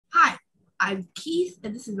I'm Keith,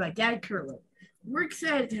 and this is my dad, Curlin. We're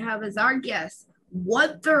excited to have as our guest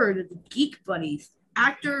one third of the Geek Buddies,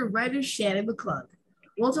 actor and writer Shannon McClung.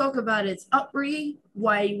 We'll talk about his upbringing,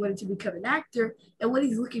 why he wanted to become an actor, and what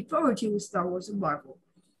he's looking forward to with Star Wars and Marvel.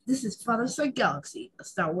 This is Father Son Galaxy, a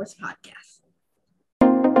Star Wars podcast.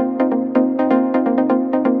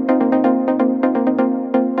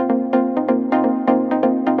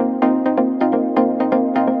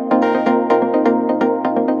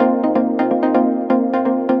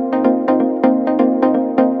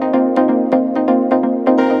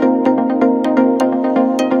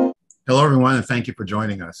 Hello, everyone, and thank you for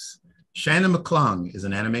joining us. Shannon McClung is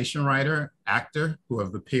an animation writer, actor who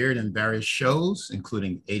have appeared in various shows,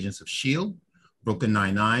 including Agents of S.H.I.E.L.D., Brooklyn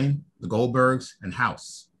Nine-Nine, The Goldbergs, and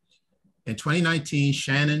House. In 2019,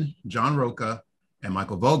 Shannon, John Rocha, and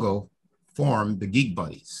Michael Vogel formed the Geek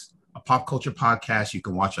Buddies, a pop culture podcast you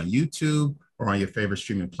can watch on YouTube or on your favorite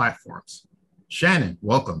streaming platforms. Shannon,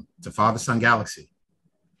 welcome to Father Son Galaxy.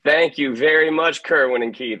 Thank you very much, Kerwin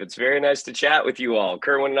and Keith. It's very nice to chat with you all.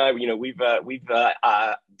 Kerwin and I, we've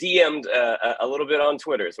DM'd a little bit on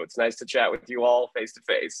Twitter, so it's nice to chat with you all face to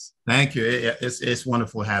face. Thank you. It's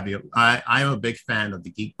wonderful to have you. I'm a big fan of the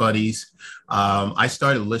Geek Buddies. I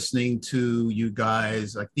started listening to you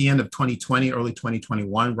guys like the end of 2020, early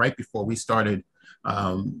 2021, right before we started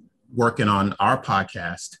working on our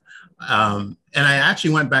podcast. And I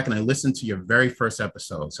actually went back and I listened to your very first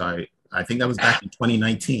episode. So I think that was back in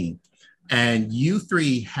 2019. And you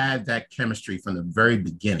three had that chemistry from the very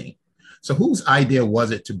beginning. So whose idea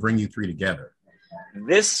was it to bring you three together?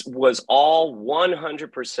 This was all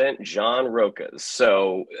 100% John Rocha's.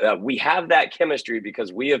 So we have that chemistry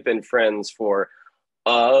because we have been friends for,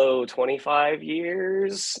 25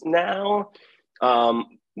 years now.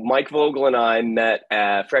 Mike Vogel and I met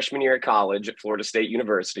freshman year at college at Florida State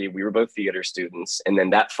University. We were both theater students. And then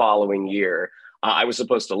that following year, I was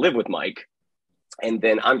supposed to live with Mike. And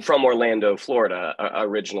then I'm from Orlando, Florida,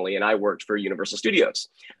 originally, and I worked for Universal Studios,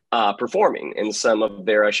 performing in some of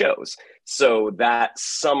their shows. So that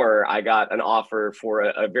summer, I got an offer for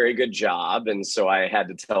a very good job. And so I had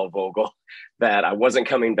to tell Vogel that I wasn't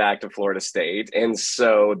coming back to Florida State. And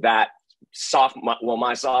so that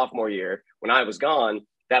my sophomore year, when I was gone,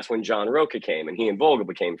 that's when John Rocha came, and he and Vogel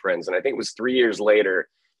became friends. And I think it was 3 years later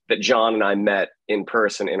that John and I met in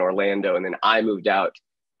person in Orlando, and then I moved out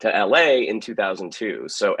to LA in 2002.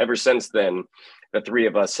 So ever since then, the three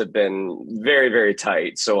of us have been very, very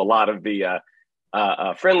tight. So a lot of the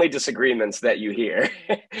friendly disagreements that you hear,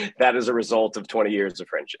 that is a result of 20 years of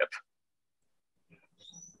friendship.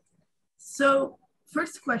 So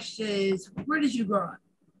first question is, where did you grow up?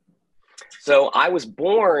 So I was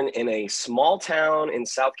born in a small town in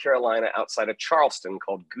South Carolina outside of Charleston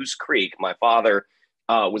called Goose Creek. My father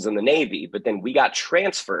was in the Navy, but then we got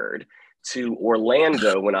transferred to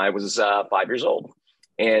Orlando when I was 5 years old.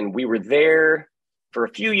 And we were there for a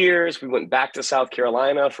few years. We went back to South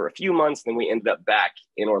Carolina for a few months. Then we ended up back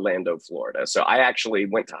in Orlando, Florida. So I actually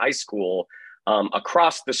went to high school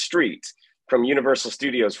across the street from Universal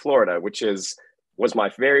Studios, Florida, which was my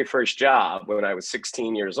very first job when I was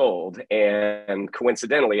 16 years old. And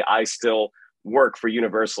coincidentally, I still work for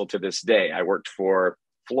Universal to this day. I worked for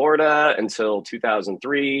Florida until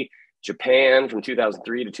 2003, Japan from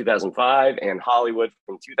 2003 to 2005, and Hollywood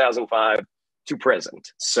from 2005 to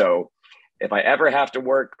present. So if I ever have to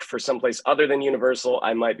work for someplace other than Universal,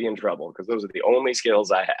 I might be in trouble because those are the only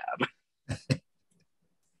skills I have.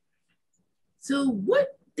 So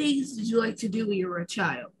what things did you like to do when you were a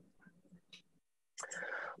child?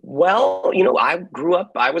 Well,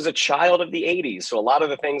 I was a child of the 80s. So a lot of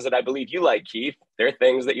the things that I believe you like, Keith, they're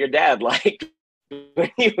things that your dad liked when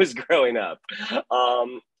he was growing up.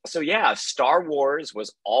 So yeah, Star Wars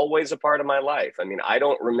was always a part of my life. I mean, I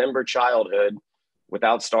don't remember childhood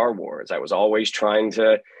without Star Wars. I was always trying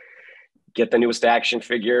to get the newest action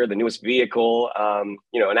figure, the newest vehicle.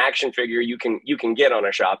 An action figure you can get on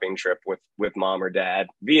a shopping trip with mom or dad.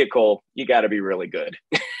 Vehicle, you got to be really good.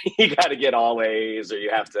 You got to get all A's, or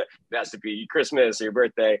it has to be Christmas or your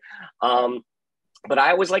birthday. But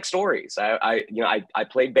I always like stories. I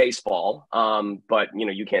played baseball, but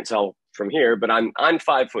you can't tell from here, but I'm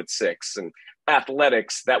 5'6", and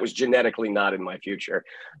athletics, that was genetically not in my future.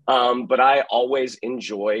 But I always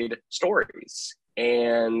enjoyed stories,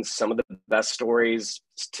 and some of the best stories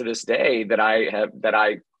to this day that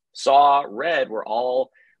I read were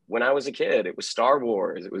all when I was a kid. It was Star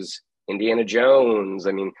Wars. It was Indiana Jones.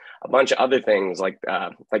 I mean, a bunch of other things like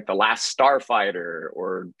The Last Starfighter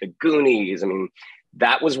or The Goonies. I mean,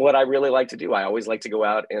 that was what I really like to do. I always like to go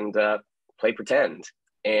out and play pretend.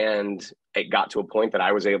 And it got to a point that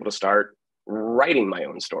I was able to start writing my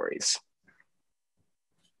own stories.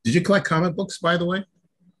 Did you collect comic books, by the way?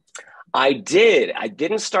 I did. I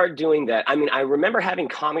didn't start doing that. I mean, I remember having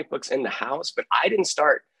comic books in the house, but I didn't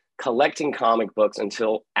start collecting comic books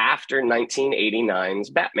until after 1989's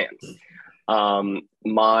Batman.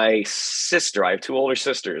 My sister, I have two older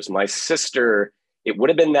sisters. My sister, it would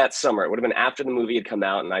have been that summer. It would have been after the movie had come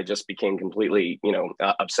out, and I just became completely,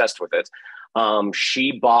 obsessed with it.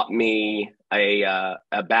 She bought me a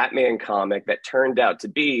Batman comic that turned out to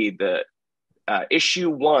be the issue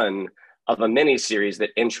one of a miniseries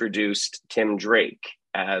that introduced Tim Drake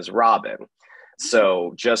as Robin.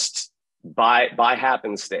 So just by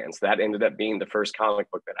happenstance, that ended up being the first comic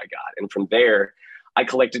book that I got. And from there, I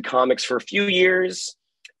collected comics for a few years.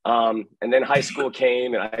 And then high school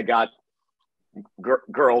came and I got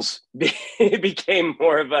girls became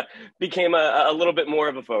a little bit more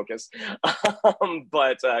of a focus.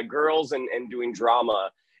 But girls and doing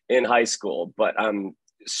drama in high school. But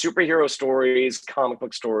superhero stories, comic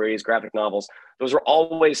book stories, graphic novels, those are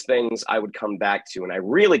always things I would come back to. And I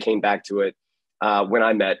really came back to it when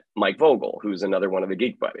I met Mike Vogel, who's another one of the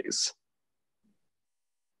Geek Buddies.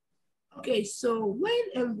 Okay, so when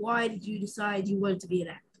and why did you decide you wanted to be an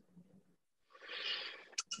actor?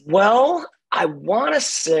 Well, I want to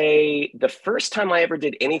say the first time I ever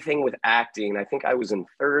did anything with acting, I think I was in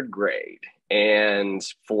third grade. And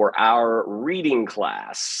for our reading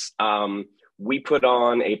class, we put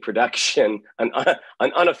on a production, an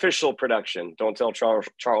unofficial production. Don't tell Charles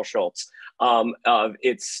Schultz. Of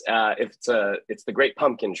it's the Great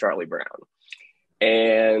Pumpkin, Charlie Brown,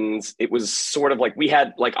 and it was sort of like we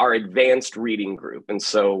had like our advanced reading group, and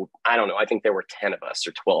so I don't know. I think there were 10 of us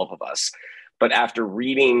or 12 of us, but after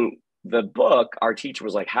reading the book, our teacher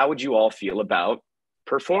was like, "How would you all feel about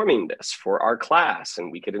performing this for our class?"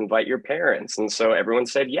 And we could invite your parents, and so everyone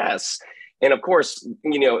said yes. And of course,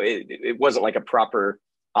 it wasn't like a proper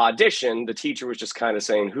audition. The teacher was just kind of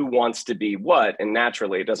saying who wants to be what. And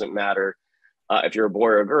naturally, it doesn't matter if you're a boy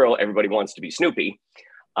or a girl, everybody wants to be Snoopy.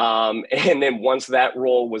 And then once that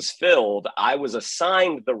role was filled, I was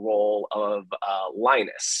assigned the role of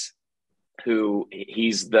Linus, who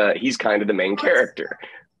he's kind of the main character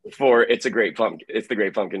for It's the Great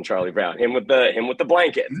Pumpkin, Charlie Brown, him with the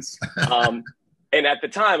blanket. And at the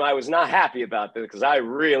time, I was not happy about this because I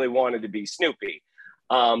really wanted to be Snoopy.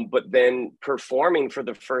 But then performing for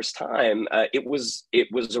the first time, it was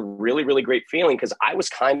a really, really great feeling because I was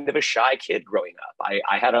kind of a shy kid growing up.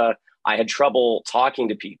 I had trouble talking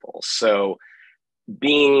to people. So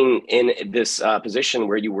being in this position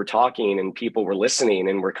where you were talking and people were listening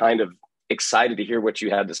and were kind of excited to hear what you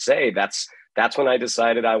had to say, that's when I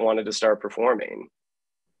decided I wanted to start performing.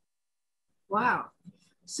 Wow.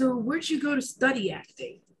 So where'd you go to study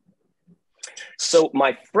acting? So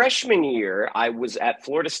my freshman year, I was at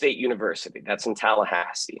Florida State University. That's in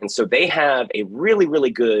Tallahassee. And so they have a really,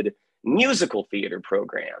 really good musical theater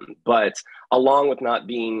program. But along with not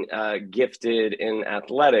being gifted in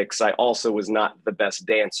athletics, I also was not the best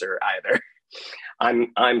dancer either.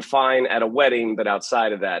 I'm fine at a wedding, but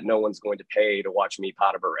outside of that, no one's going to pay to watch me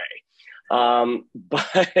pot a beret. But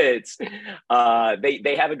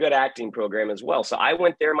they have a good acting program as well. So I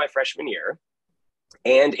went there my freshman year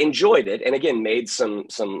and enjoyed it. And again, made some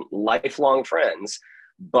lifelong friends.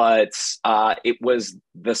 But it was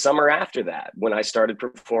the summer after that when I started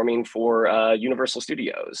performing for Universal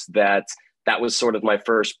Studios that was sort of my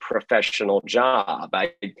first professional job.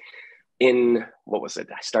 What was it?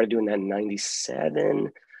 I started doing that in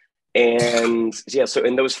 97. And yeah, so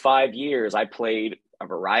in those 5 years, I played a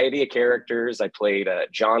variety of characters. I played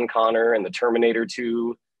John Connor in the Terminator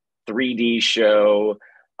 2 3D show.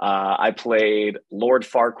 I played Lord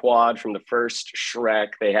Farquaad from the first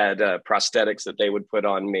Shrek. They had prosthetics that they would put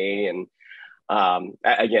on me. And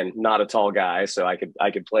again, not a tall guy, so I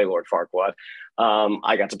could play Lord Farquaad.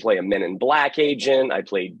 I got to play a Men in Black agent. I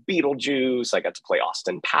played Beetlejuice. I got to play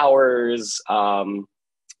Austin Powers.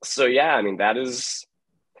 So yeah, I mean,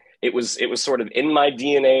 it was sort of in my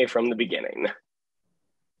DNA from the beginning.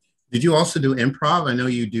 Did you also do improv? I know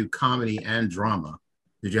you do comedy and drama.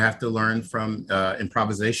 Did you have to learn from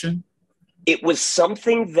improvisation? It was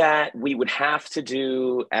something that we would have to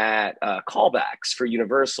do at callbacks for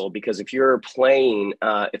Universal, because if you're playing,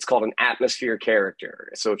 it's called an atmosphere character.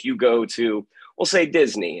 So if you go to, we'll say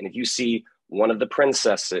Disney, and if you see one of the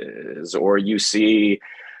princesses, or you see,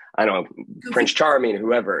 I don't know, Prince Charming,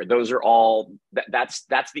 whoever, those are all, that's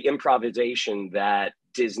the improvisation that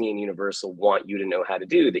Disney and Universal want you to know how to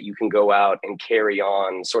do, that you can go out and carry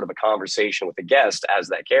on sort of a conversation with the guest as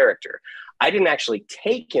that character. I didn't actually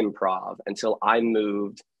take improv until I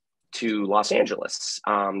moved to Los Angeles.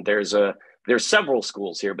 There's several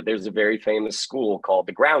schools here, but there's a very famous school called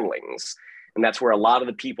the Groundlings. And that's where a lot of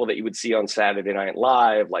the people that you would see on Saturday Night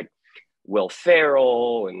Live, like Will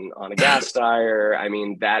Ferrell and Anna Gasteyer, I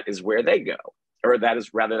mean, that is where they go, or that is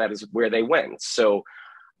where they went. So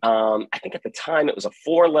I think at the time it was a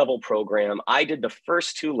 4-level program. I did the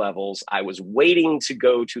first 2 levels. I was waiting to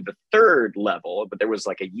go to the 3rd level, but there was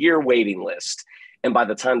like a year waiting list. And by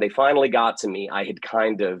the time they finally got to me, I had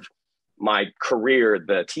kind of, my career,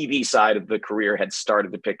 the TV side of the career had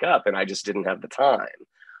started to pick up, and I just didn't have the time.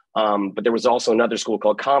 But there was also another school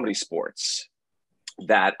called Comedy Sports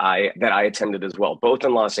that I attended as well, both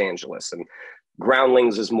in Los Angeles. And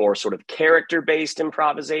Groundlings is more sort of character-based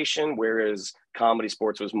improvisation, whereas Comedy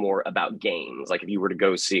Sports was more about games. Like if you were to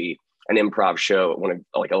go see an improv show at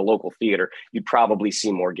like a local theater, you'd probably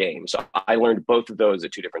see more games. So I learned both of those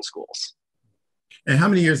at 2 different schools. And how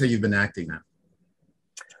many years have you been acting now?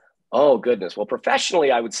 Oh, goodness. Well,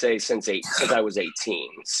 professionally, I would say since I was 18.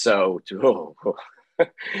 So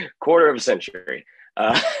quarter of a century.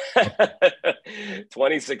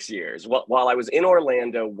 26 years. While I was in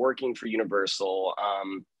Orlando working for Universal,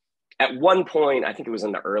 at one point, I think it was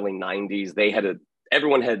in the early 90s,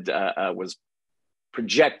 everyone was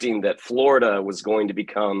projecting that Florida was going to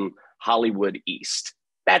become Hollywood East.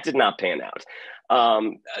 That did not pan out.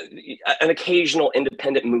 An occasional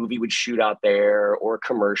independent movie would shoot out there, or a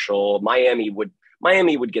commercial. Miami would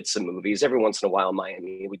get some movies. Every once in a while,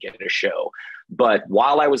 Miami would get a show. But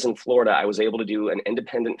while I was in Florida, I was able to do an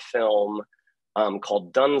independent film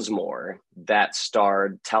called Dunsmore that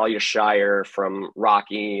starred Talia Shire from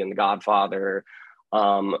Rocky and The Godfather,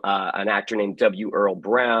 an actor named W. Earl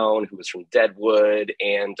Brown, who was from Deadwood,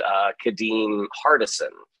 and Kadeem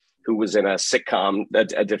Hardison, who was in a sitcom,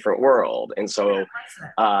 A Different World. And so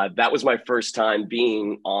that was my first time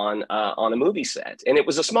being on a movie set. And it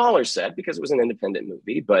was a smaller set because it was an independent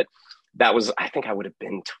movie, but that was, I think I would have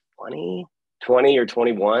been 20 or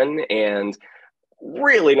 21, and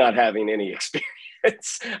really not having any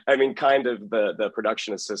experience. I mean, kind of the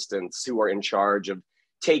production assistants who are in charge of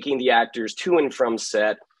taking the actors to and from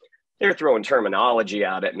set, they're throwing terminology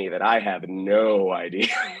out at me that I have no idea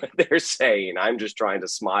what they're saying. I'm just trying to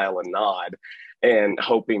smile and nod and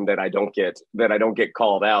hoping that I don't get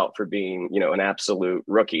called out for being, an absolute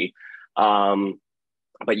rookie.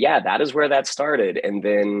 But yeah, that is where that started. And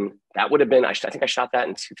then that would have been, I think I shot that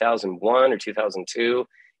in 2001 or 2002.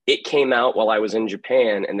 It came out while I was in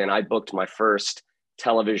Japan. And then I booked my first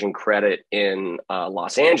television credit in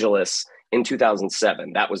Los Angeles in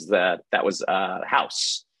 2007. That was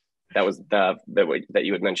House. That was that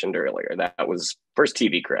you had mentioned earlier. That was first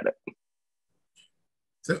TV credit.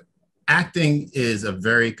 So acting is a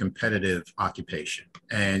very competitive occupation,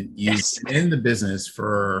 and you've been in the business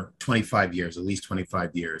for 25 years, at least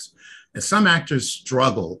 25 years. And some actors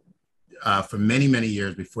struggle for many, many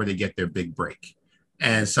years before they get their big break.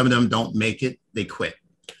 And some of them don't make it, they quit.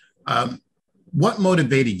 What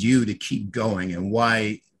motivated you to keep going, and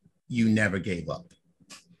why you never gave up?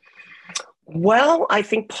 Well, I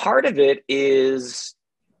think part of it is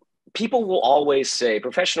people will always say,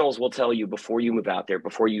 professionals will tell you before you move out there,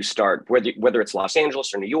 before you start, whether it's Los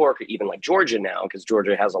Angeles or New York, or even like Georgia now, because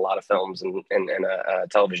Georgia has a lot of films and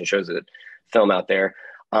television shows that film out there.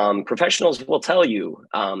 Professionals will tell you,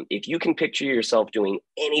 if you can picture yourself doing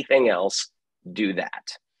anything else, do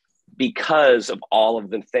that, because of all of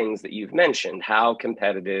the things that you've mentioned, how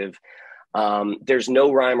competitive. There's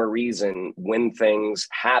no rhyme or reason when things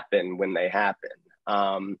happen when they happen.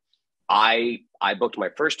 I booked my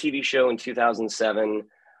first TV show in 2007.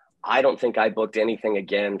 I don't think I booked anything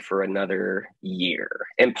again for another year.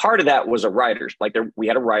 And part of that was we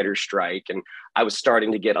had a writer's strike, and I was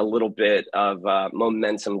starting to get a little bit of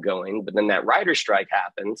momentum going. But then that writer's strike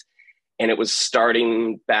happened, and it was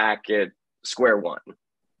starting back at square one.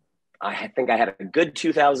 I think I had a good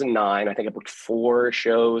 2009. I think I booked 3 or 4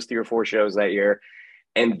 shows that year.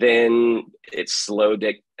 And then it slowed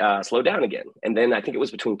down again. And then I think it was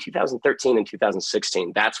between 2013 and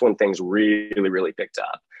 2016. That's when things really, really picked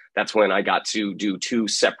up. That's when I got to do 2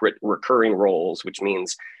 separate recurring roles, which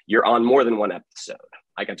means you're on more than one episode.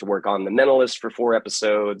 I got to work on The Mentalist for 4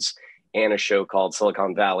 episodes and a show called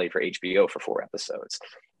Silicon Valley for HBO for 4 episodes.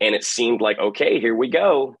 And it seemed like, okay, here we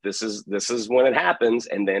go. This is when it happens.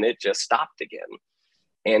 And then it just stopped again.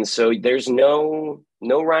 And so there's no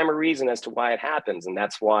rhyme or reason as to why it happens. And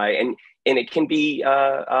that's why, and it can be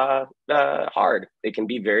hard. It can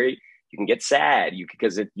be you can get sad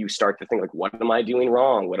because you start to think like, what am I doing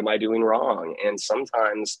wrong? What am I doing wrong? And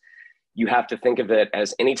sometimes you have to think of it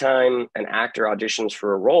as anytime an actor auditions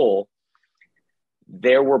for a role,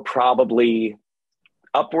 there were probably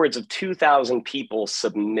upwards of 2,000 people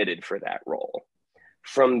submitted for that role.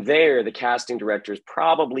 From there, the casting directors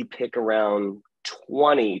probably pick around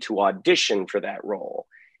 20 to audition for that role.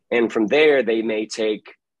 And from there, they may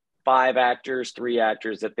take 5 actors, 3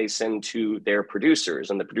 actors that they send to their producers.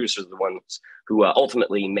 And the producers are the ones who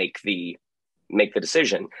ultimately make the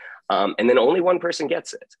decision. And then only one person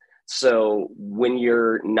gets it. So when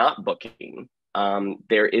you're not booking,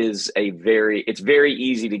 it's very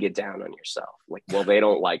easy to get down on yourself. Like, well, they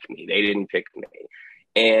don't like me. They didn't pick me.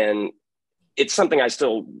 And it's something I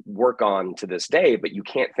still work on to this day, but you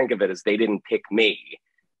can't think of it as they didn't pick me.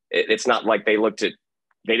 It's not like they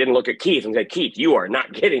didn't look at Keith and say, Keith, you are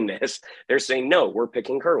not getting this. They're saying, no, we're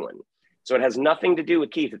picking Kerwin. So it has nothing to do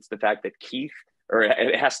with Keith. It's the fact that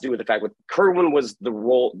it has to do with the fact that Kerwin was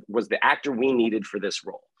the actor we needed for this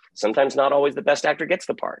role. Sometimes not always the best actor gets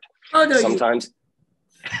the part. Oh, no, sometimes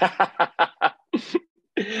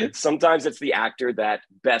sometimes it's the actor that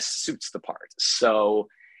best suits the part. So,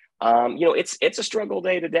 it's a struggle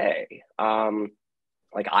day to day.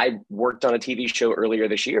 Like, I worked on a TV show earlier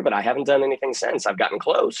this year, but I haven't done anything since. I've gotten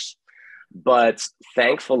close. But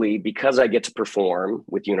thankfully, because I get to perform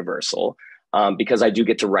with Universal, because I do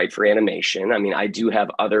get to write for animation, I mean, I do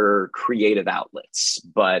have other creative outlets,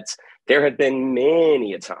 but there have been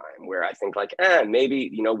many a time where I think like,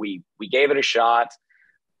 maybe, we gave it a shot.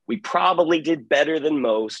 We probably did better than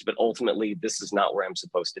most, but ultimately this is not where I'm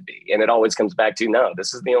supposed to be. And it always comes back to, no,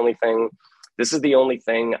 this is the only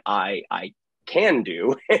thing I can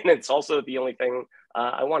do. And it's also the only thing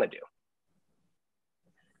I want to do.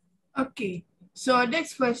 Okay. So our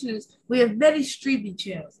next question is, we have many streaming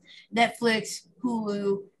channels: Netflix,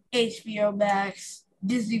 Hulu, HBO Max,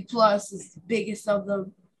 Disney Plus is the biggest of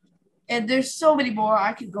them. And there's so many more.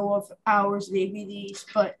 I could go on for hours naming these,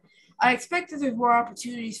 but I expect that there's more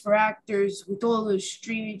opportunities for actors with all those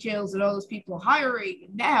streaming channels and all those people hiring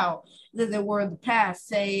now than there were in the past,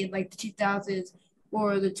 say in like the 2000s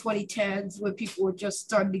or the 2010s, when people were just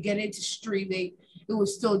starting to get into streaming. It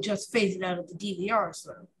was still just phasing out of the DVR.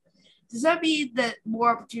 So does that mean that more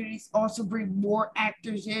opportunities also bring more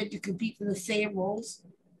actors in to compete for the same roles?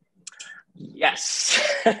 Yes.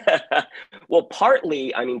 Well,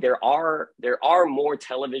 partly, I mean, there are more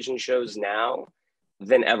television shows now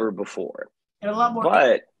than ever before. And a lot more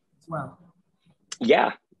but as well.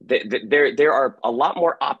 Yeah, there are a lot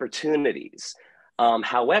more opportunities.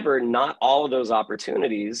 However, not all of those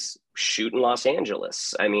opportunities shoot in Los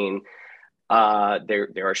Angeles. I mean, there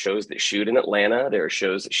are shows that shoot in Atlanta. There are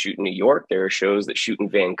shows that shoot in New York. There are shows that shoot in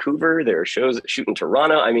Vancouver. There are shows that shoot in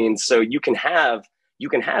Toronto. I mean, so you can have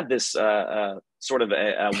this sort of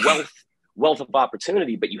a wealth of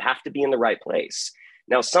opportunity, but you have to be in the right place.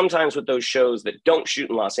 Now, sometimes with those shows that don't shoot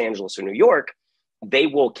in Los Angeles or New York, they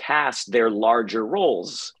will cast their larger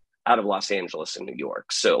roles out of Los Angeles and New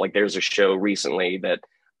York. So like there's a show recently that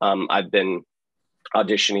I've been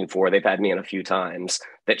auditioning for. They've had me in a few times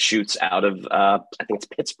that shoots out of, I think it's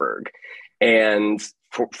Pittsburgh. And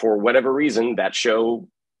for whatever reason, that show,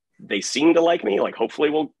 they seem to like me. Like, hopefully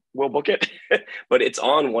we'll book it, but it's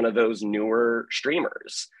on one of those newer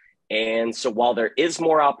streamers. And so while there is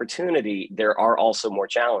more opportunity, there are also more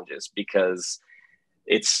challenges because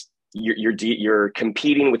you're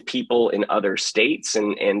competing with people in other states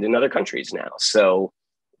and in other countries now. So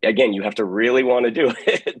again, you have to really want to do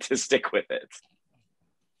it to stick with it.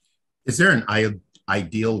 Is there an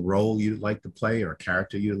ideal role you'd like to play or a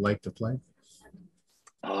character you'd like to play?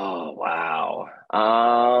 Oh, wow.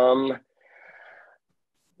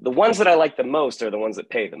 The ones that I like the most are the ones that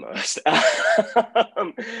pay the most.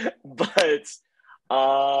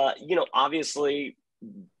 Obviously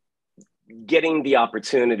getting the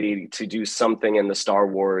opportunity to do something in the Star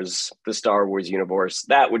Wars universe,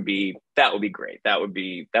 that would be great. That would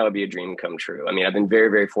be a dream come true. I mean, I've been very,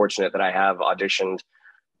 very fortunate that I have auditioned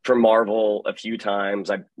for Marvel a few times.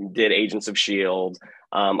 I did Agents of S.H.I.E.L.D.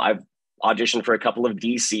 I've auditioned for a couple of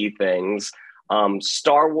DC things.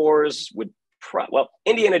 Star Wars would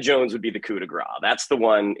Indiana Jones would be the coup de grace. That's the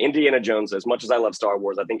one. Indiana Jones, as much as I love Star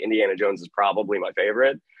Wars, I think Indiana Jones is probably my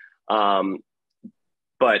favorite.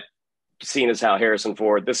 But seeing as how Harrison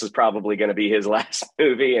Ford, this is probably going to be his last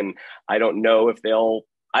movie, and I don't know if they'll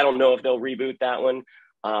reboot that one.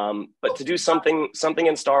 But to do something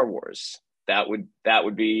in Star Wars, that would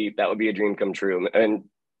be a dream come true. And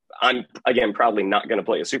I'm, again, probably not going to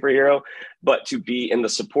play a superhero, but to be in the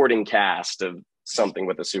supporting cast of something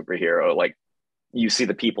with a superhero, like you see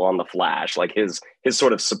the people on The Flash, like his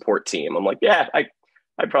sort of support team. I'm like, yeah,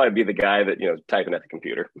 I'd probably be the guy that, typing at the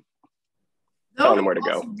computer. Telling him where to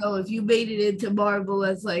go. Though, if you made it into Marvel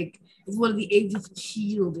as one of the Agents of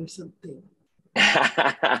S.H.I.E.L.D. or something.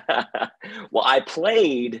 Well, I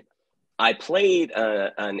played I played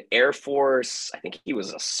an Air Force, I think he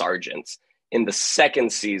was a sergeant in the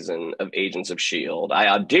second season of Agents of S.H.I.E.L.D. I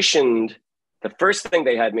auditioned, the first thing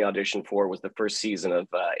they had me audition for was the first season of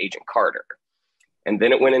Agent Carter. And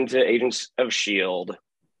then it went into Agents of S.H.I.E.L.D.,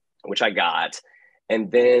 which I got.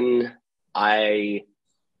 And then I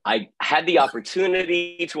had the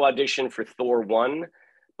opportunity to audition for Thor 1,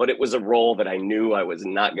 but it was a role that I knew I was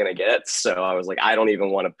not going to get. So I was like, I don't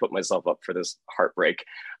even want to put myself up for this heartbreak.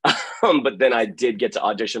 But then I did get to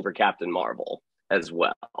audition for Captain Marvel as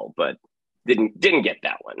well, but didn't get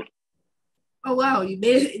that one. Oh, wow. You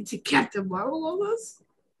made it into Captain Marvel almost?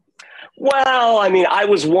 Well, I mean, I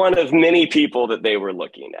was one of many people that they were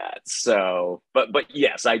looking at. So, but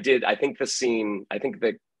yes, I did. I think the scenes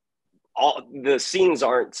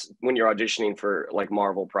aren't, when you're auditioning for like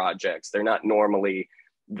Marvel projects, they're not normally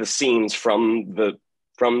the scenes from the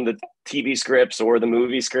TV scripts or the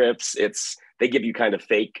movie scripts. They give you kind of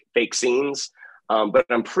fake scenes. But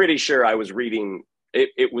I'm pretty sure I was reading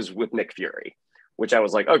it was with Nick Fury, which I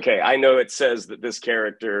was like, okay, I know it says that this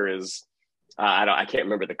character is I can't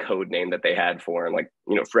remember the code name that they had for him, like,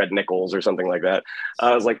 you know, Fred Nichols or something like that.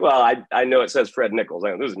 I was like, well, I know it says Fred Nichols.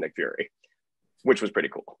 I know this is Nick Fury, which was pretty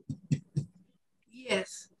cool.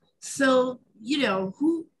 Yes. So, you know,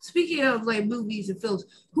 speaking of like movies and films,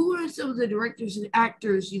 who are some of the directors and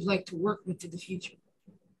actors you'd like to work with in the future?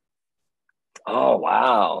 Oh,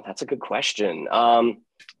 wow. That's a good question.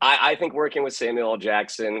 I think working with Samuel L.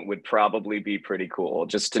 Jackson would probably be pretty cool,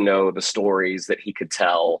 just to know the stories that he could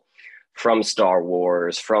tell from Star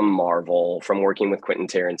Wars, from Marvel, from working with Quentin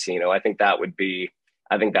Tarantino. I think that would be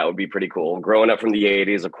pretty cool. Growing up from the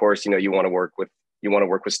 80s, of course, you know, you want to work with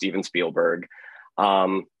Steven Spielberg.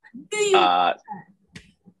 I saw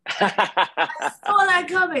that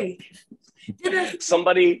coming.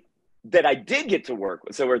 Somebody that I did get to work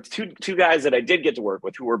with. So we're two guys that I did get to work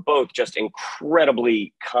with who were both just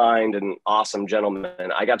incredibly kind and awesome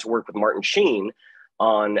gentlemen. I got to work with Martin Sheen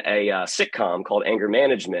on a sitcom called Anger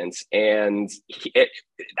Management. And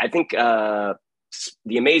I think The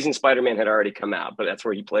Amazing Spider-Man had already come out, but that's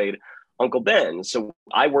where he played Uncle Ben. So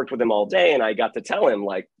I worked with him all day, and I got to tell him,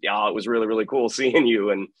 like, yeah, it was really, really cool seeing you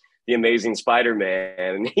and The Amazing Spider-Man.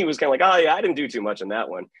 And he was kind of like, oh yeah, I didn't do too much on that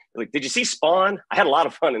one. Like, did you see Spawn? I had a lot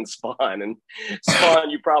of fun in Spawn. And Spawn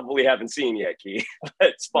you probably haven't seen yet, Keith.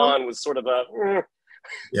 But Spawn was sort of a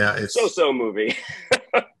it's so-so movie.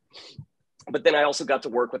 But then I also got to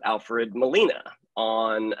work with Alfred Molina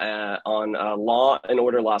on Law and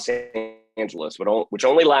Order Los Angeles, which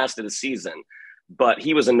only lasted a season. But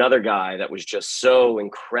he was another guy that was just so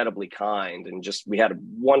incredibly kind, and just, we had a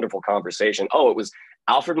wonderful conversation. Oh, it was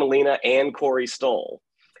Alfred Molina and Corey Stoll.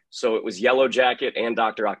 So it was Yellow Jacket and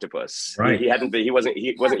Dr. Octopus. Right. He wasn't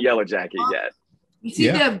Yellow Jacket yet. You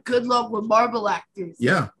seem to have good luck with Marvel actors.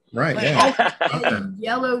 Yeah, right. Like,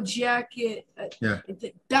 Yellow Jacket,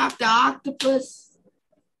 Dr. Octopus.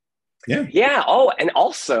 Yeah. Yeah. Oh, and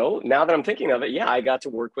also, now that I'm thinking of it, I got to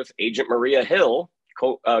work with Agent Maria Hill,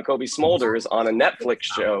 Kobe Smulders, on a Netflix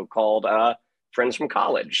show called Friends from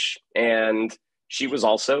College. And she was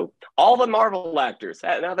also, all the Marvel actors,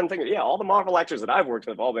 now that I'm thinking, all the Marvel actors that I've worked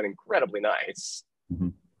with have all been incredibly nice. Mm-hmm.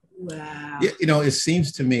 Wow. Yeah, you know, it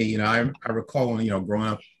seems to me, you know, I recall when, you know, growing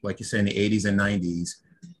up, like you said, in the 80s and 90s,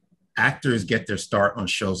 actors get their start on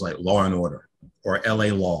shows like Law and Order or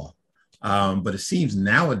LA Law. But it seems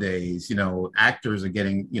nowadays, you know, actors are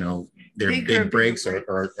getting, you know, their big breaks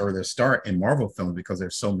or their start in Marvel films because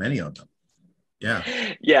there's so many of them. Yeah.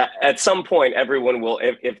 Yeah. At some point, everyone will,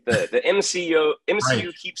 if the MCU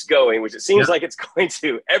right. keeps going, which it seems like it's going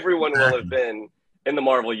to, everyone will have been in the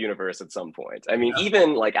Marvel universe at some point. I mean,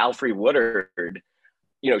 even like Alfre Woodard,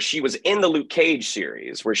 you know, she was in the Luke Cage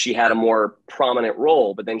series where she had a more prominent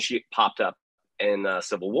role, but then she popped up in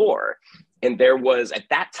Civil War. And there was, at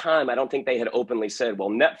that time, I don't think they had openly said, well,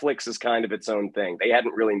 Netflix is kind of its own thing. They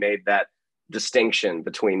hadn't really made that distinction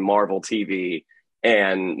between Marvel TV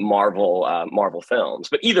and Marvel films.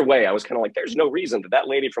 But either way, I was kind of like, there's no reason that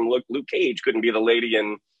lady from Luke Cage couldn't be the lady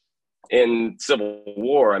in Civil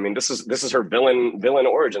War. I mean, this is her villain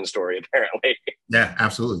origin story, apparently. Yeah,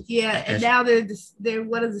 absolutely. Yeah, and now they're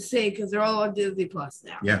one of the same because they're all on Disney Plus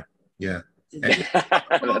now. Yeah.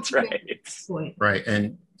 That's right. Right,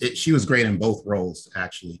 and she was great in both roles,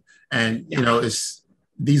 actually. And you know,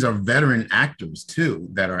 these are veteran actors too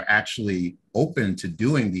that are actually open to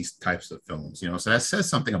doing these types of films. You know, so that says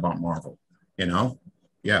something about Marvel. You know,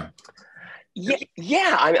 yeah.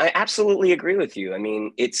 I absolutely agree with you. I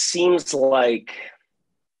mean, it seems like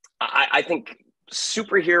I think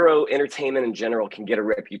superhero entertainment in general can get a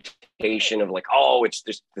reputation of like, oh, it's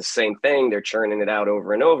just the same thing. They're churning it out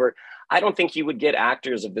over and over. I don't think you would get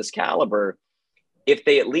actors of this caliber if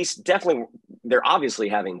they at least definitely, they're obviously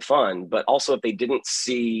having fun, but also if they didn't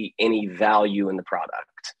see any value in the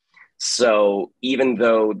product. So even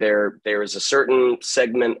though there is a certain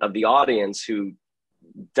segment of the audience who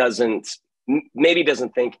maybe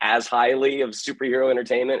doesn't think as highly of superhero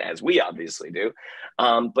entertainment as we obviously do,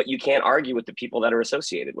 but you can't argue with the people that are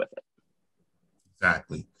associated with it.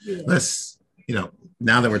 Exactly. Yeah. Let's,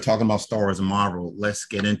 now that we're talking about Star Wars and Marvel, let's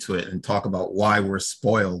get into it and talk about why we're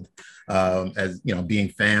spoiled as, being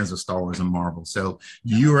fans of Star Wars and Marvel. So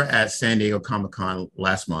you were at San Diego Comic-Con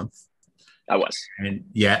last month. I was.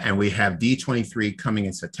 And we have D23 coming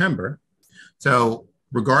in September. So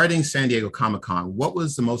regarding San Diego Comic-Con, what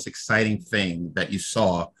was the most exciting thing that you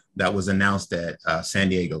saw that was announced at San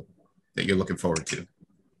Diego that you're looking forward to?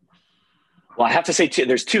 Well, I have to say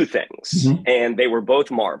there's two things, and they were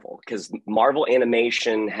both Marvel, because Marvel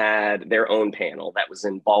Animation had their own panel that was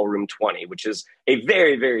in Ballroom 20, which is a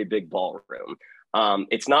very, very big ballroom.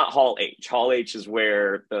 It's not Hall H. Hall H is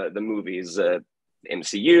where the movies,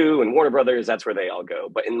 MCU and Warner Brothers, that's where they all go.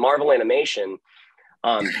 But in Marvel Animation,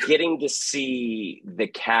 getting to see the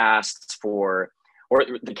casts or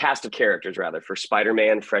the cast of characters rather for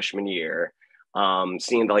Spider-Man freshman year,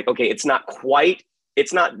 seeing okay, it's not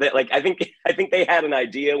that, like, I think they had an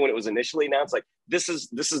idea when it was initially announced, like this is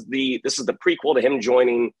the prequel to him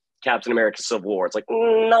joining Captain America Civil War. It's like,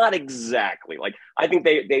 not exactly. Like, I think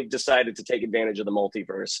they've decided to take advantage of the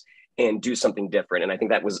multiverse and do something different. And I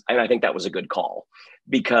think that was a good call,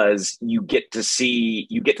 because you get to see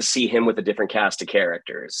him with a different cast of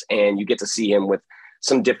characters, and you get to see him with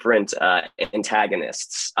some different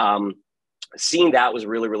antagonists. Seeing that was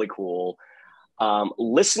really, really cool.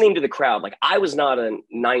 Listening to the crowd, like, I was not a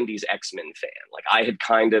 90s X-Men fan. Like, I had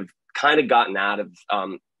kind of gotten out of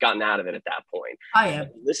it at that point. I am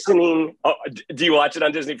listening. Oh, do you watch it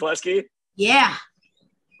on Disney Plus, Keith? Yeah.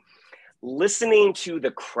 Listening to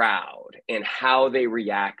the crowd and how they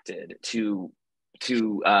reacted to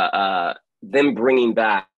them bringing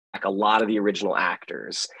back a lot of the original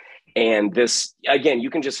actors. And this, again, you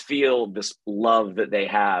can just feel this love that they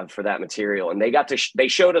have for that material. And they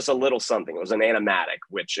showed us a little something. It was an animatic,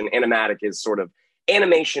 which an animatic is sort of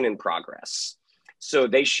animation in progress. So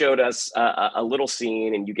they showed us a little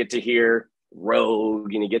scene, and you get to hear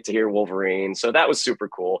Rogue and you get to hear Wolverine. So that was super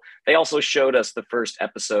cool. They also showed us the first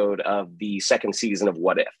episode of the second season of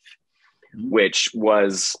What If, which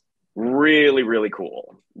was really, really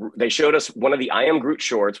cool. They showed us one of the I Am Groot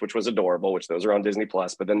shorts, which was adorable, which those are on Disney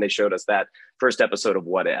Plus. But then they showed us that first episode of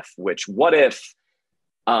What If,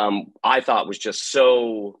 I thought was just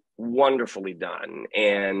so wonderfully done,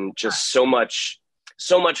 and just so much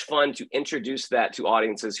fun to introduce that to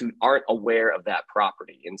audiences who aren't aware of that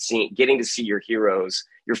property, and getting to see your heroes,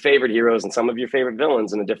 your favorite heroes, and some of your favorite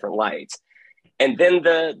villains in a different light. And then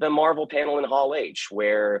the Marvel panel in Hall H,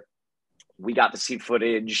 where we got to see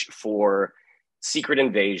footage for Secret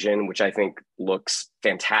Invasion, which I think looks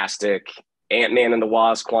fantastic, Ant-Man and the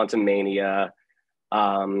Wasp, Quantumania,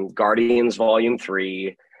 Guardians Volume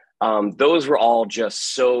 3. Those were all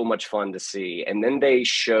just so much fun to see. And then they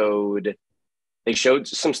showed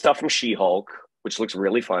some stuff from She-Hulk, which looks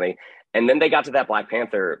really funny. And then they got to that Black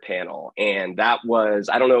Panther panel, and that was,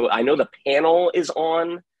 I don't know, I know the panel is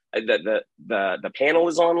on, the panel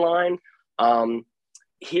is online.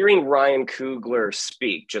 Hearing Ryan Coogler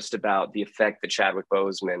speak just about the effect that Chadwick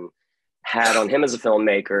Boseman had on him as a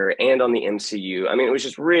filmmaker and on the MCU, I mean, it was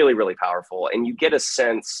just really, really powerful. And you get a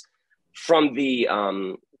sense from the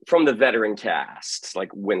veteran cast,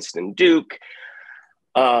 like Winston Duke,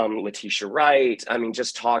 Letitia Wright. I mean,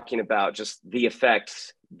 just talking about just the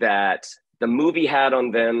effect that the movie had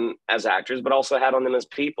on them as actors, but also had on them as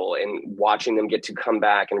people, and watching them get to come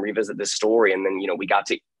back and revisit this story. And then, we got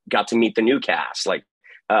to meet the new cast, like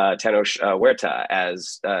Tenoch Huerta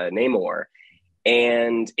as Namor.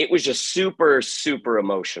 And it was just super, super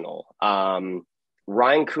emotional.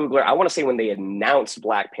 Ryan Coogler, I want to say when they announced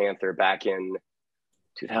Black Panther back in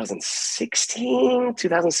 2016,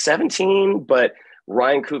 2017, but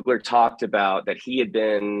Ryan Coogler talked about that he had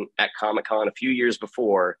been at Comic-Con a few years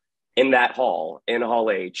before in that hall, in Hall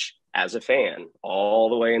H, as a fan, all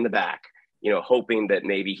the way in the back, hoping that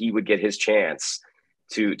maybe he would get his chance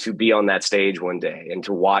to be on that stage one day, and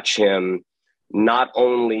to watch him not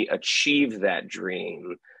only achieve that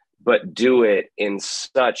dream, but do it in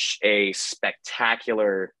such a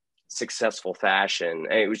spectacular, successful fashion.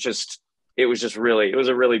 And it was a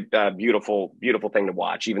really beautiful, beautiful thing to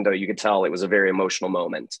watch, even though you could tell it was a very emotional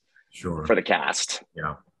moment. Sure. For the cast.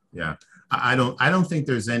 Yeah. I don't think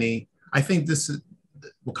there's any. I think this is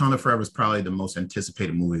Wakanda Forever is probably the most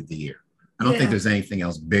anticipated movie of the year. I don't think there's anything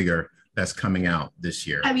else bigger that's coming out this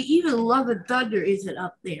year. I mean, even Love and Thunder isn't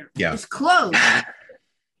up there. Yeah. It's close. Yeah.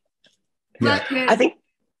 I think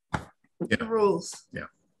the rules. Yeah.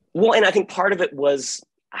 Well, and I think part of it was,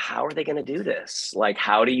 how are they going to do this? Like,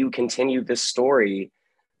 how do you continue this story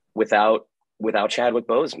without Chadwick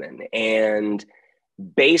Boseman? And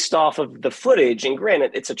based off of the footage, and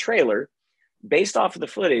granted, it's a trailer, based off of the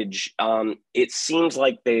footage, it seems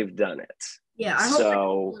like they've done it. Yeah, I hope they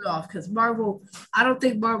pull it off, because Marvel, I don't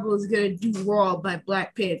think Marvel is going to do Raw by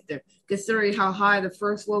Black Panther, considering how high the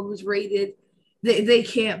first one was rated. They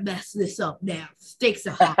can't mess this up now. Stakes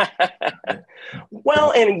are high.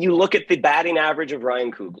 Well, and you look at the batting average of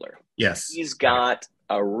Ryan Coogler. Yes. He's got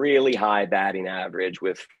a really high batting average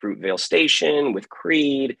with Fruitvale Station, with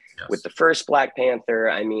Creed, with the first Black Panther.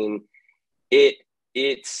 I mean,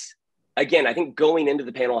 it's again, I think going into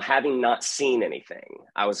the panel, having not seen anything,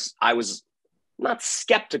 I was not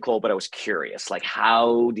skeptical, but I was curious, like,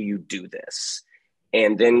 how do you do this?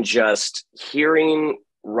 And then just hearing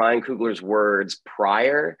Ryan Coogler's words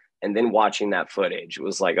prior and then watching that footage, it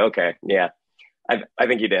was like, okay, yeah, I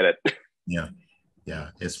think you did it. Yeah,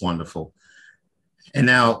 it's wonderful. And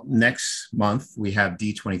now next month we have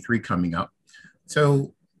D23 coming up.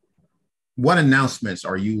 So what announcements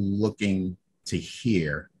are you looking to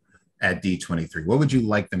hear at D23? What would you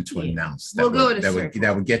like them to announce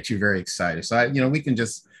that would get you very excited? So we can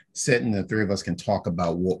just sit and the three of us can talk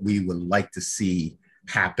about what we would like to see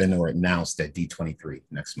happen or announced at D23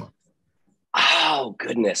 next month. Oh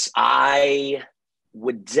goodness, I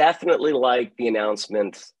would definitely like the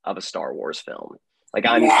announcement of a Star Wars film. Like,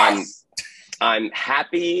 I'm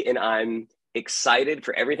happy and I'm excited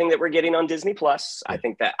for everything that we're getting on Disney Plus. I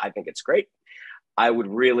think it's great. I would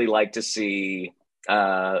really like to see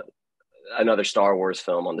another Star Wars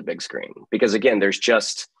film on the big screen, because again, there's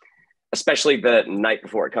just, especially the night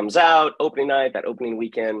before it comes out, opening night, that opening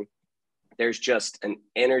weekend, there's just an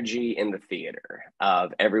energy in the theater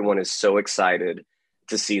of everyone is so excited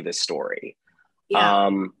to see this story. Yeah.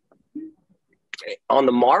 On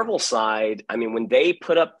the Marvel side, I mean, when they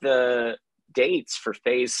put up the dates for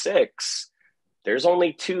Phase 6, there's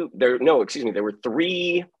only there were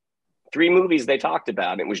three movies they talked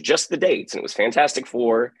about. And it was just the dates, and it was Fantastic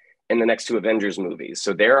Four and the next two Avengers movies.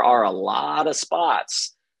 So there are a lot of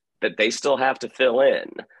spots that they still have to fill in.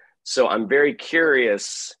 So I'm very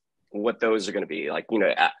curious what those are going to be. Like,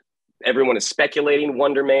 everyone is speculating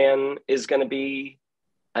Wonder Man is going to be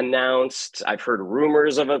announced. I've heard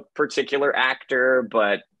rumors of a particular actor,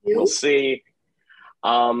 but we'll see.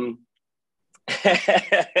 You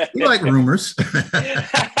like rumors.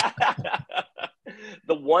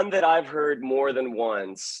 The one that I've heard more than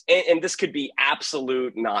once, and this could be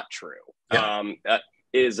absolute not true,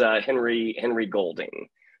 is Henry Golding,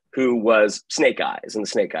 who was Snake Eyes in the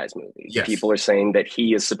Snake Eyes movie. Yes. People are saying that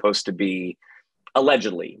he is supposed to be,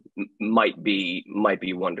 allegedly, might be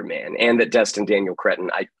Wonder Man, and that Destin Daniel Cretton,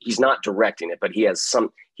 he's not directing it, but he has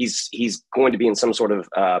he's going to be in some sort of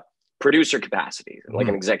producer capacity, like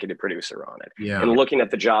an executive producer on it. Yeah. And looking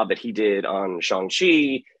at the job that he did on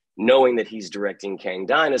Shang-Chi, knowing that he's directing Kang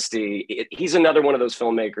Dynasty, he's another one of those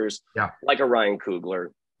filmmakers, like a Ryan Coogler,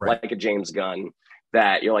 like a James Gunn,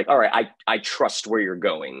 that you're like, all right, I trust where you're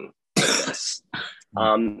going with this.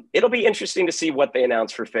 It'll be interesting to see what they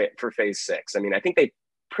announce for Phase 6. I mean, I think they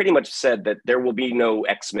pretty much said that there will be no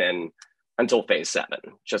X-Men until Phase 7,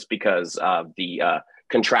 just because of the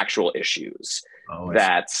contractual issues.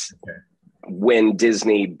 When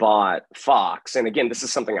Disney bought Fox, and again, this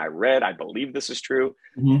is something I read, I believe this is true,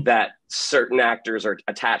 that certain actors are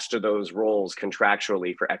attached to those roles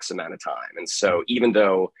contractually for X amount of time. And so even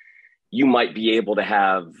though you might be able to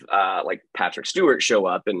have like Patrick Stewart show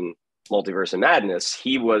up in Multiverse of Madness,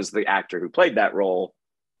 he was the actor who played that role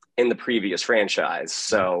in the previous franchise.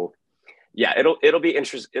 So yeah, it'll be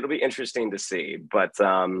interesting to see, but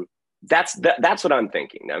that's what I'm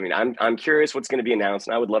thinking. I mean, I'm curious what's going to be announced,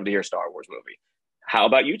 and I would love to hear a Star Wars movie. How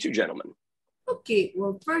about you two gentlemen? Okay,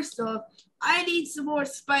 well, first off, I need some more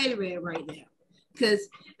Spider-Man right now, because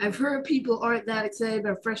I've heard people aren't that excited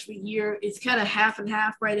about freshman year. It's kind of half and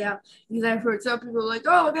half right now, because I've heard some people are like,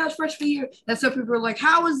 oh my gosh, freshman year, and some people are like,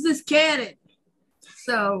 how is this canon?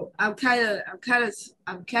 So I'm kind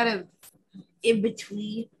of in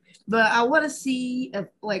between. But I want to see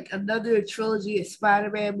another trilogy of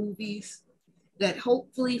Spider-Man movies that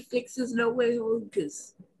hopefully fixes No Way Home,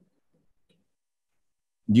 because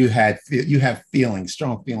you have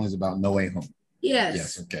strong feelings about No Way Home.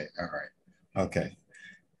 Yes. Okay. All right. Okay.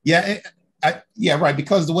 Yeah. Right.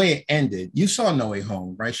 Because the way it ended, you saw No Way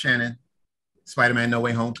Home, right, Shannon? Spider-Man No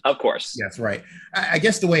Way Home. Of course. Yes, right. I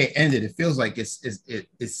guess the way it ended, it feels like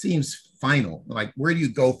it seems final. Like, where do you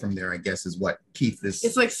go from there? I guess is what Keith is.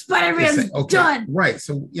 It's like Spider-Man's done. Right.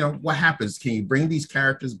 So what happens? Can you bring these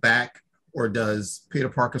characters back, or does Peter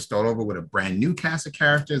Parker start over with a brand new cast of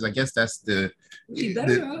characters? I guess that's the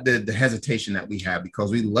hesitation that we have,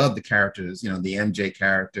 because we love the characters. The MJ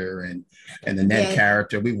character and the Ned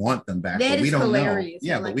character. We want them back, Ned but we don't hilarious. know.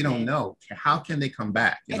 Yeah, but we don't know how can they come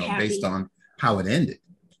back. Based on how it ended.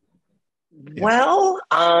 Yeah. Well,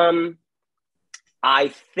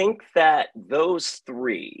 I think that those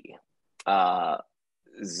three, Zendaya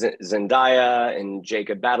and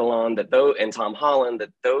Jacob Batalon, and Tom Holland,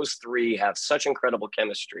 that those three have such incredible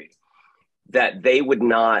chemistry that they would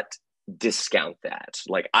not discount that.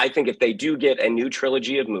 Like, I think if they do get a new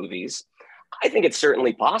trilogy of movies, I think it's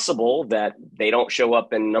certainly possible that they don't show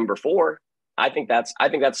up in number 4. I think that's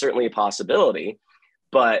certainly a possibility.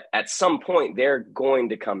 But at some point, they're going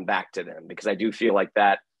to come back to them, because I do feel like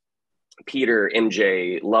that Peter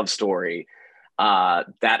MJ love story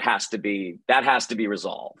that has to be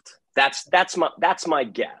resolved. That's my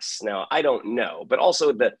guess. Now, I don't know, but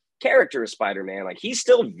also the character of Spider-Man, like, he's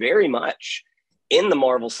still very much in the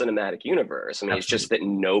Marvel Cinematic Universe. I mean, Absolutely. It's just that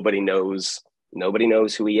nobody knows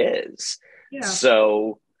who he is. Yeah.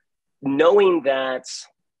 So knowing that,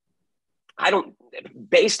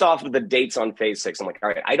 based off of the dates on Phase 6, I'm like, all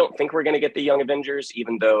right, I don't think we're going to get the Young Avengers,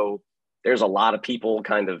 even though there's a lot of people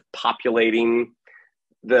kind of populating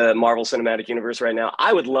the Marvel Cinematic Universe right now.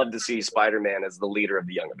 I would love to see Spider-Man as the leader of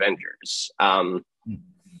the Young Avengers.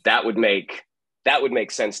 That would make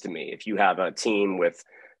sense to me. If you have a team with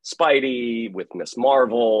Spidey, with Miss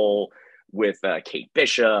Marvel, with Kate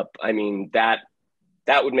Bishop, I mean, that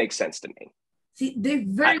would make sense to me. See,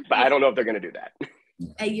 but I don't know if they're going to do that.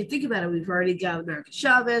 And you think about it, we've already got America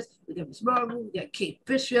Chavez, we got Miss Marvel, we got Kate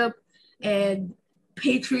Bishop, and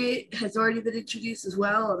Patriot has already been introduced as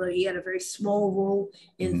well, although he had a very small role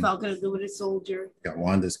in Falcon and the Winter Soldier. Got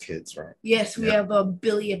Wanda's kids, right? Yes, we have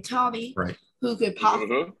Billy and Tommy, right, who could pop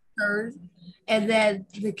third, and then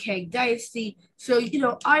the Kang Dynasty. So,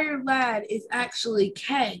 Iron Lad is actually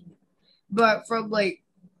Kang, but from like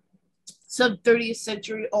some 30th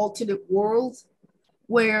century alternate world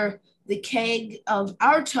where the Kang of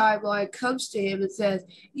our timeline comes to him and says,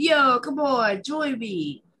 "Yo, come on, join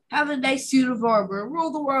me. Have a nice suit of armor.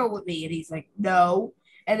 Rule the world with me." And he's like, "No."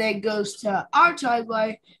 And then goes to our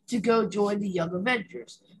timeline to go join the Young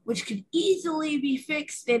Avengers, which could easily be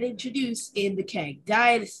fixed and introduced in the Kang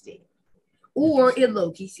Dynasty or in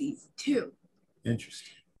Loki Season 2.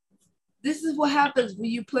 Interesting. This is what happens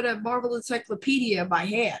when you put a Marvel Encyclopedia in my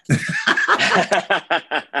hand.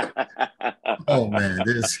 Oh, man.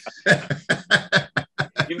 This.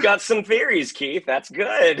 You've got some theories, Keith. That's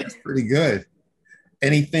good. That's pretty good.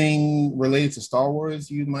 Anything related to Star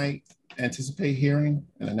Wars you might anticipate hearing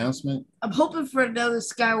an announcement? I'm hoping for another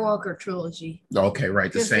Skywalker trilogy. Okay,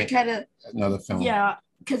 right. The same. Another film. Yeah,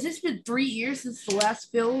 because it's been 3 years since the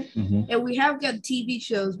last film, and we have gotten TV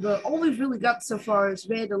shows, but all we've really got so far is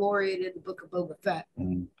Mandalorian and the Book of Boba Fett.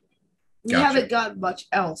 We haven't gotten much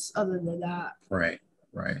else other than that. Right.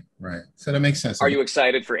 So that makes sense. Are you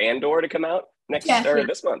excited for Andor to come out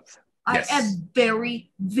this month? Yes. I am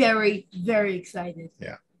very, very, very excited.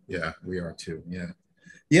 Yeah, we are too. Yeah.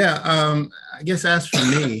 I guess as for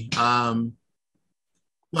me,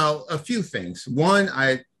 well, a few things. One,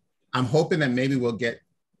 I'm hoping that maybe we'll get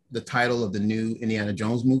the title of the new Indiana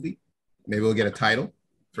Jones movie. Maybe we'll get a title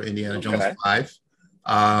for Indiana Jones 5.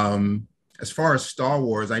 As far as Star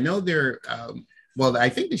Wars, I know they're, I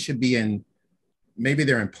think they should be maybe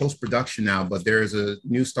they're in post-production now, but there's a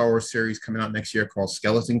new Star Wars series coming out next year called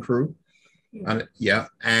Skeleton Crew.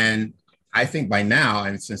 And I think by now,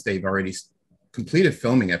 and since they've already completed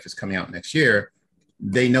filming, if it's coming out next year,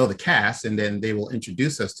 they know the cast, and then they will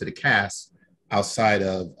introduce us to the cast outside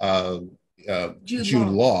of Jude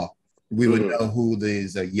Law. We would know who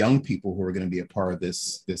these young people who are going to be a part of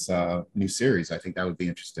this new series. I think that would be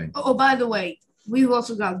interesting. Oh, by the way, we've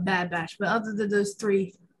also got Bad Batch, but other than those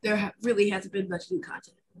three, there really hasn't been much new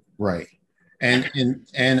content. Right. And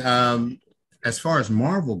as far as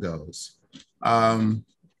Marvel goes, I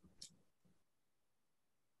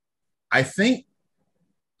think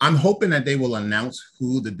I'm hoping that they will announce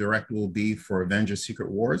who the director will be for Avengers Secret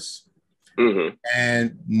Wars.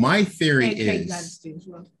 And my theory is,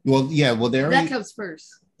 that comes first.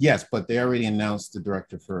 Yes, but they already announced the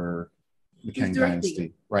director for the Kang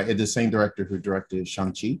Dynasty, right? It's the same director who directed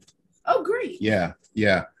Shang-Chi. Oh, great. Yeah.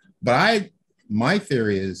 But my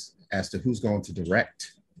theory is as to who's going to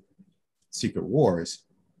direct Secret Wars.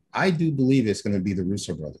 I do believe it's going to be the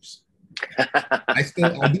Russo brothers. I do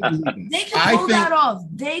believe in They it. could I pull think, that off.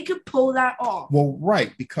 They could pull that off. well,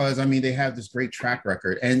 right, because I mean, they have this great track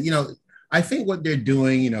record. And, I think what they're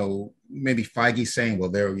doing, maybe Feige saying, well,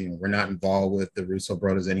 we're not involved with the Russo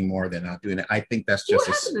brothers anymore. They're not doing it. I think that's What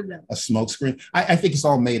just happened to them? a smoke screen. I think it's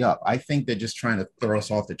all made up. I think they're just trying to throw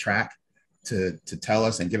us off the track to tell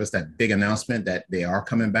us and give us that big announcement that they are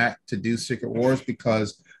coming back to do Secret Wars,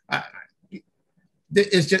 because they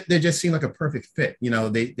just seem like a perfect fit.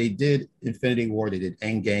 They did Infinity War, they did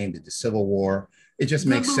Endgame, they did Civil War. It just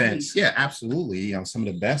Good makes movies. sense. Yeah, absolutely. Some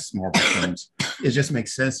of the best Marvel films. It just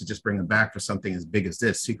makes sense to just bring them back for something as big as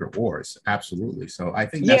this, Secret Wars. Absolutely. So I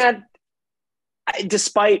think that's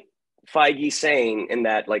despite Feige saying in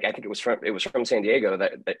that, like, I think it was from San Diego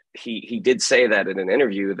that he did say that in an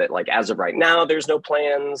interview that, like, as of right now, there's no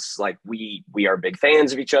plans. Like, we are big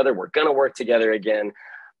fans of each other. We're gonna work together again.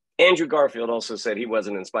 Andrew Garfield also said he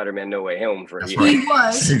wasn't in Spider-Man No Way Home for a year. He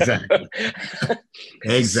was. exactly.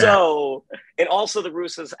 Exactly. So, and also the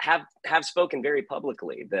Russos have spoken very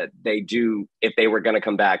publicly that they do, if they were going to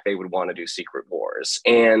come back, they would want to do Secret Wars.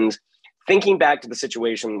 And thinking back to the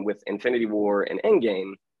situation with Infinity War and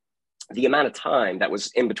Endgame, the amount of time that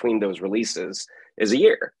was in between those releases is a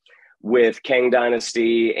year. With Kang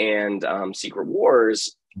Dynasty and Secret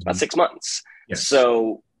Wars, about 6 months. Yes.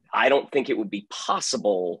 So I don't think it would be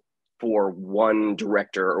possible for one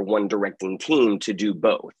director or one directing team to do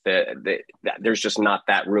both. There's just not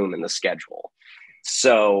that room in the schedule.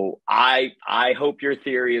 So I hope your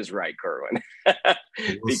theory is right, Kerwin,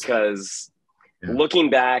 because looking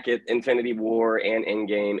back at Infinity War and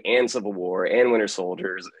Endgame and Civil War and Winter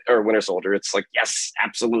Soldier, it's like, yes,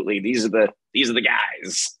 absolutely. These are the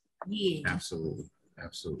guys. Yeah. Absolutely.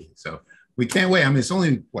 So we can't wait. I mean, it's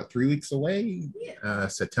only 3 weeks away.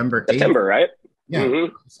 September 8th. September, right? Yeah,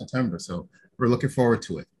 Mm-hmm. September. So we're looking forward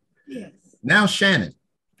to it. Yes. Now, Shannon,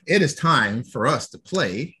 it is time for us to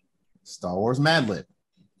play Star Wars Mad Lib.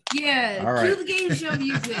 Yeah. All right. Cue the game show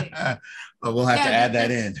music. We'll have to add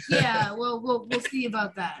that in. Yeah. Well, we'll see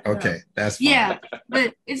about that. Okay, that's fine. Yeah,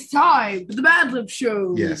 but it's time for the Mad Lib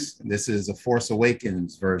show. Yes, this is a Force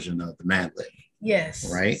Awakens version of the Mad Lib.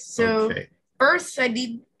 Yes. Right. So first, I need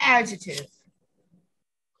an adjective.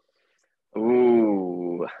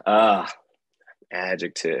 Ooh.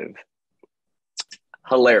 Adjective.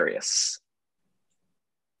 Hilarious.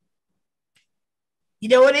 You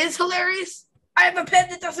know what is hilarious? I have a pen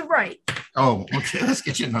that doesn't write. Oh, okay. Let's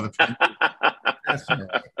get you another pen.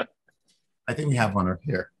 I think we have one up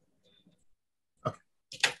here. Okay.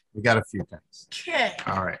 We got a few pens. Okay.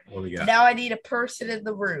 All right. What we got? Now I need a person in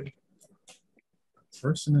the room.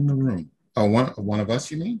 Person in the room. Oh, one of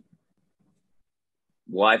us, you mean?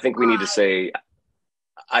 Well, I think we need to say,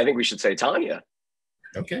 I think we should say Tanya.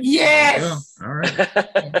 Okay. Yes. All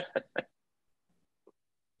right.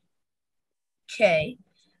 Okay.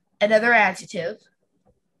 Another adjective.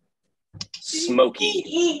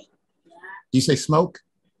 Smoky. You say smoke?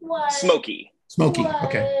 What? Smoky. Smoky. What?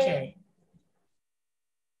 Okay. Okay.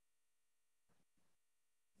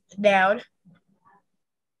 Noun.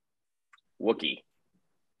 Wookie.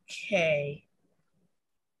 Okay.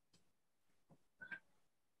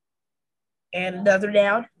 And another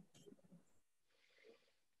noun.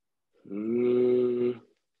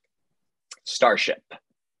 Starship.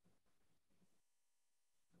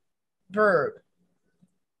 Verb.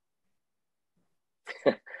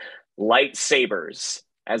 Lightsabers,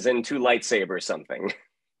 as in two lightsabers, something.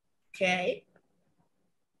 Okay.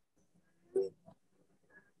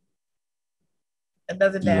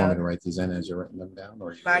 Another Do you want me to noun. write these in as you're writing them down?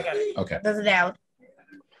 Or I got it. Okay. Another noun.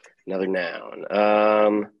 Another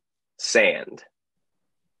noun. Sand.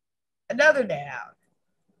 Another noun.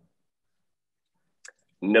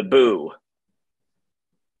 Naboo.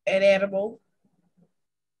 An animal.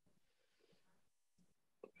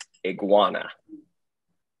 Iguana.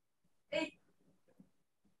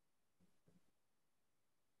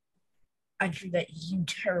 I drew that you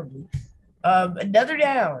terribly. Another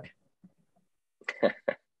noun.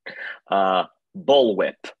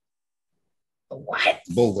 Bullwhip. What?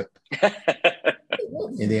 Bullwhip.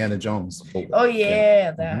 Indiana Jones. Bullwhip. Oh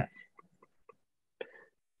yeah, that.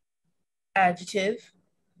 Adjective.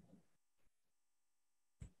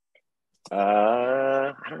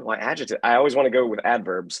 I don't know why adjective. I always want to go with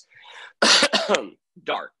adverbs.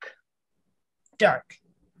 Dark. Dark.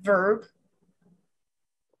 Verb.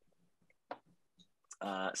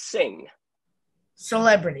 Sing.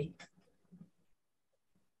 Celebrity.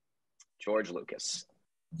 George Lucas.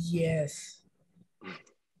 Yes.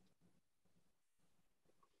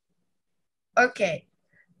 Okay.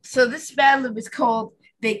 So this Mad Lib is called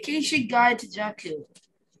Vacation Guide to Jakku.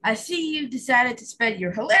 I see you decided to spend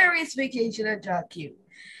your hilarious vacation at Jakku.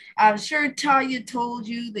 I'm sure Tanya told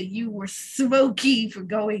you that you were smoky for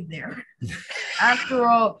going there. After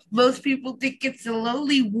all, most people think it's a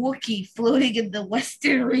lowly Wookiee floating in the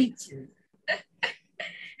Western region.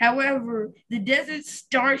 However, the desert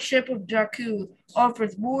starship of Jakku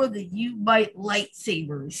offers more than you might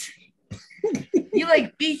lightsabers. You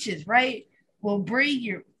like beaches, right? We'll bring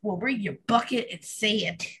your bucket and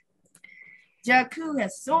sand. Jakku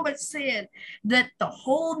has so much sand that the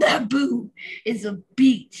whole Naboo is a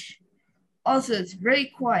beach. Also, it's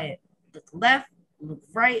very quiet. Look left, look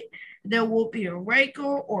right. There won't be a rancor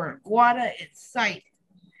or iguana in sight.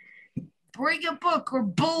 Bring a book or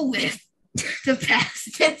bullwhip to pass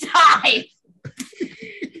the time.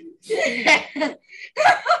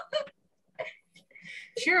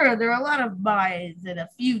 Sure, there are a lot of mines and a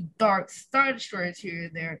few dark Star Destroyers here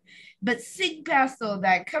and there, but sing past all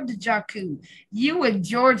that. Come to Jakku. You and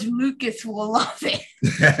George Lucas will love it.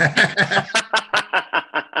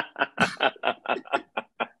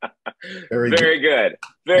 Very good.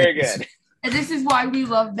 Very good. And this is why we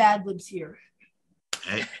love Mad Libs here.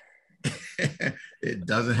 It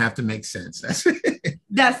doesn't have to make sense.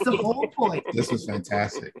 That's the whole point. This was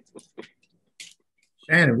fantastic.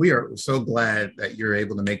 Shannon, we are so glad that you're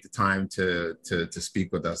able to make the time to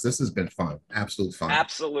speak with us. This has been fun. Absolute fun.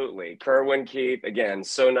 Absolutely. Kerwin, Keith, again,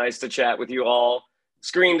 so nice to chat with you all,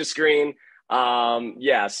 screen to screen.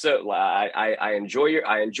 Yeah, so I enjoy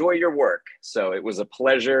your work. So it was a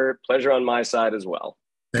pleasure on my side as well.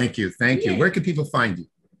 Thank you. Where can people find you?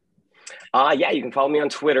 Yeah, you can follow me on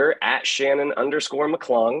Twitter at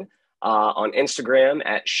Shannon_McClung. On Instagram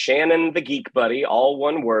at Shannon the Geek Buddy, all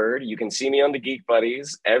one word. You can see me on the Geek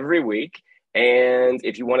Buddies every week. And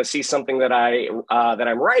if you want to see something that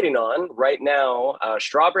I'm writing on right now,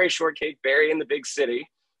 Strawberry Shortcake Berry in the Big City.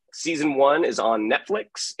 Season 1 is on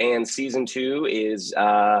Netflix, and season 2 is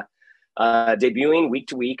debuting week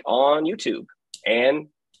to week on YouTube. And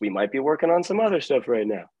we might be working on some other stuff right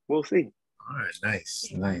now. We'll see. All right,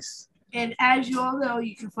 nice. And as you all know,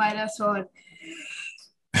 you can find us on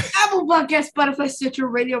Apple Podcasts, Spotify, Stitcher,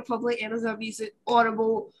 Radio Public, Amazon Music,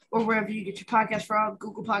 Audible, or wherever you get your podcast from,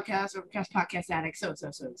 Google Podcasts, Overcast Podcast Addict, so.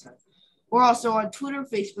 We're also on Twitter,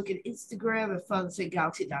 Facebook, and Instagram at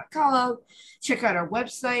FatherSonGalaxy.com. Check out our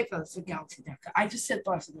website, FatherSonGalaxy.com. I just said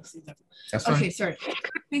FatherSonGalaxy.com. Okay, sorry.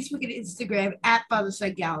 Facebook and Instagram at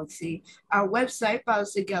FatherSonGalaxy. Our website,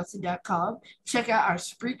 FatherSonGalaxy.com. Check out our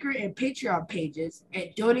Spreaker and Patreon pages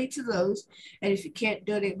and donate to those. And if you can't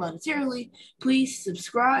donate monetarily, please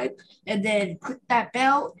subscribe and then click that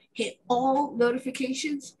bell, hit all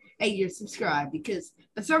notifications, and you're subscribed, because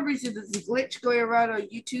for some reason there's a glitch going around on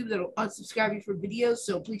YouTube that'll unsubscribe you from videos,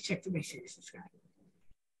 so please check to make sure you're subscribed.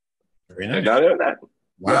 Very nice. I got it. That.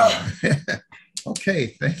 Wow.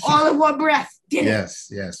 Okay, thank you. All in one breath.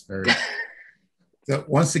 Yes, very. So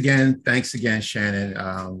once again, thanks again, Shannon.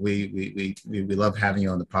 We love having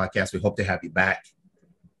you on the podcast. We hope to have you back.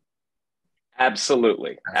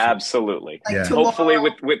 Absolutely. Like yeah.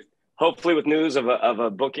 Hopefully with news of a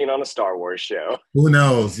booking on a Star Wars show. Who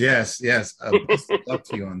knows? Yes. Best of luck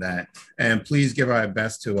to you on that. And please give our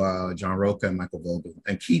best to John Roca and Michael Vogel.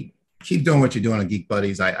 And keep doing what you're doing on Geek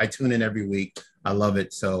Buddies. I tune in every week. I love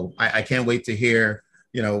it. So I can't wait to hear,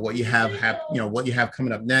 what you have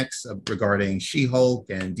coming up next regarding She-Hulk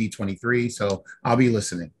and D23. So I'll be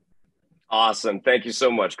listening. Awesome. Thank you so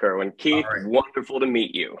much, Kerwin. Keith, right. Wonderful to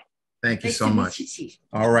meet you. Thank you so much.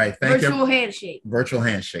 All right. Virtual handshake. Virtual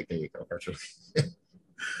handshake. There you go. Virtual.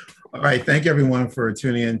 All right. Thank you, everyone, for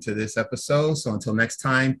tuning in to this episode. So until next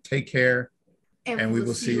time, take care, and we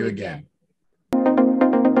will see you again.